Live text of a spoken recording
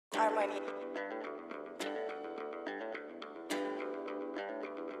ARMANI.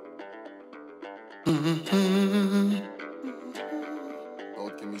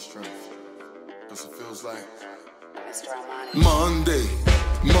 Lord, give me strength, cause it feels like Mr. ARMANI.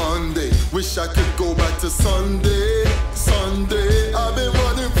 Monday, wish I could go back to Sunday. I've been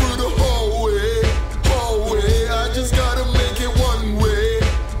running through the hallway. I just gotta make it one way,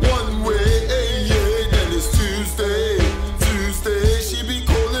 hey, yeah. Then it's Tuesday, she be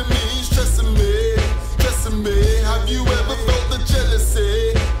calling me, stressing me. Have you ever felt the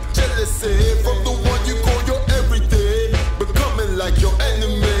jealousy from the one you call your everything, becoming like your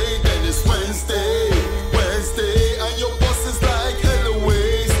enemy? Then it's Wednesday, and your boss is like hella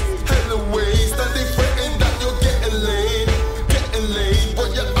waste, and they threaten that you're getting late, but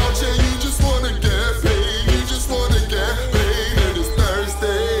you're out here, you just wanna get paid, And it's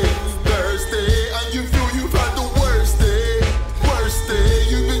Thursday, and you feel you've had the worst day,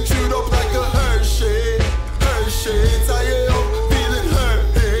 you've been chewed up like a Hershey, tired of feeling hurt,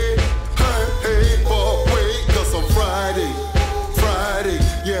 but wait, cause on Friday,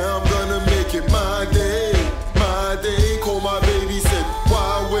 yeah, I'm gonna make it my day. Call my baby, said,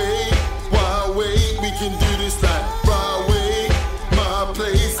 why wait, we can do this like right away, my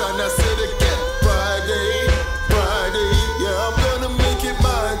place, and I said again, Friday, yeah, I'm gonna make it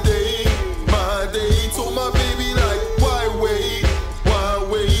my day, told my baby like, why wait,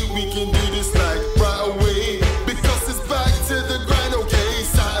 we can do this like right away, because it's back to the grind, okay,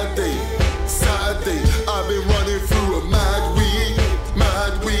 Saturday, I've been running through a mad week,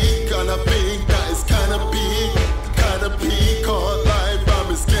 and I think that it's kinda peak, can't lie,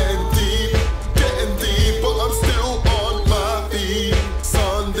 fam, it's getting deep, but I'm still on my feet.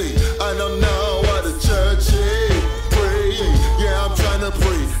 Sunday, and I'm now at the church, praying, yeah, I'm trying to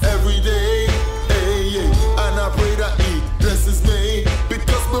pray every day, and I pray that He blesses me,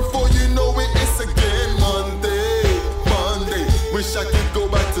 because before you know it, it's again Monday, wish I could go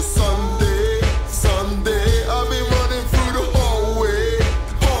back to Sunday, I've been running through the hallway,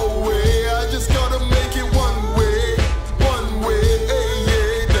 I just gotta make it one way, hey,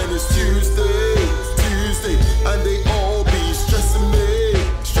 yeah. Then it's Tuesday, and they all be stressing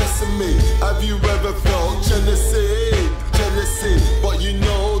me, have you ever felt jealousy, but you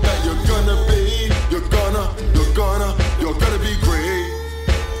know that you're gonna be great,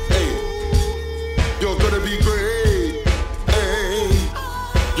 hey, you're gonna be great, hey,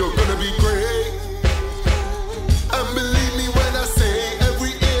 you're gonna be great, and believe me when I say,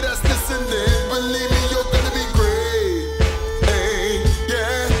 every ear that's listening, believe me, you're gonna be great, hey,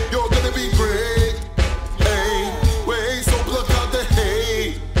 yeah, you're gonna be great, hey, wait, so block out the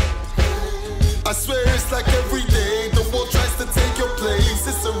hate, I swear it's like every day, the world tries to take your place,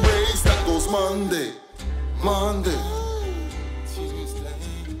 it's a race that goes Monday, Tuesday,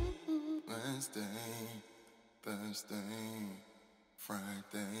 Wednesday, Thursday,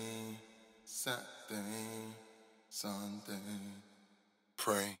 Friday, Saturday, Sunday,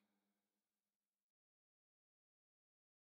 pray.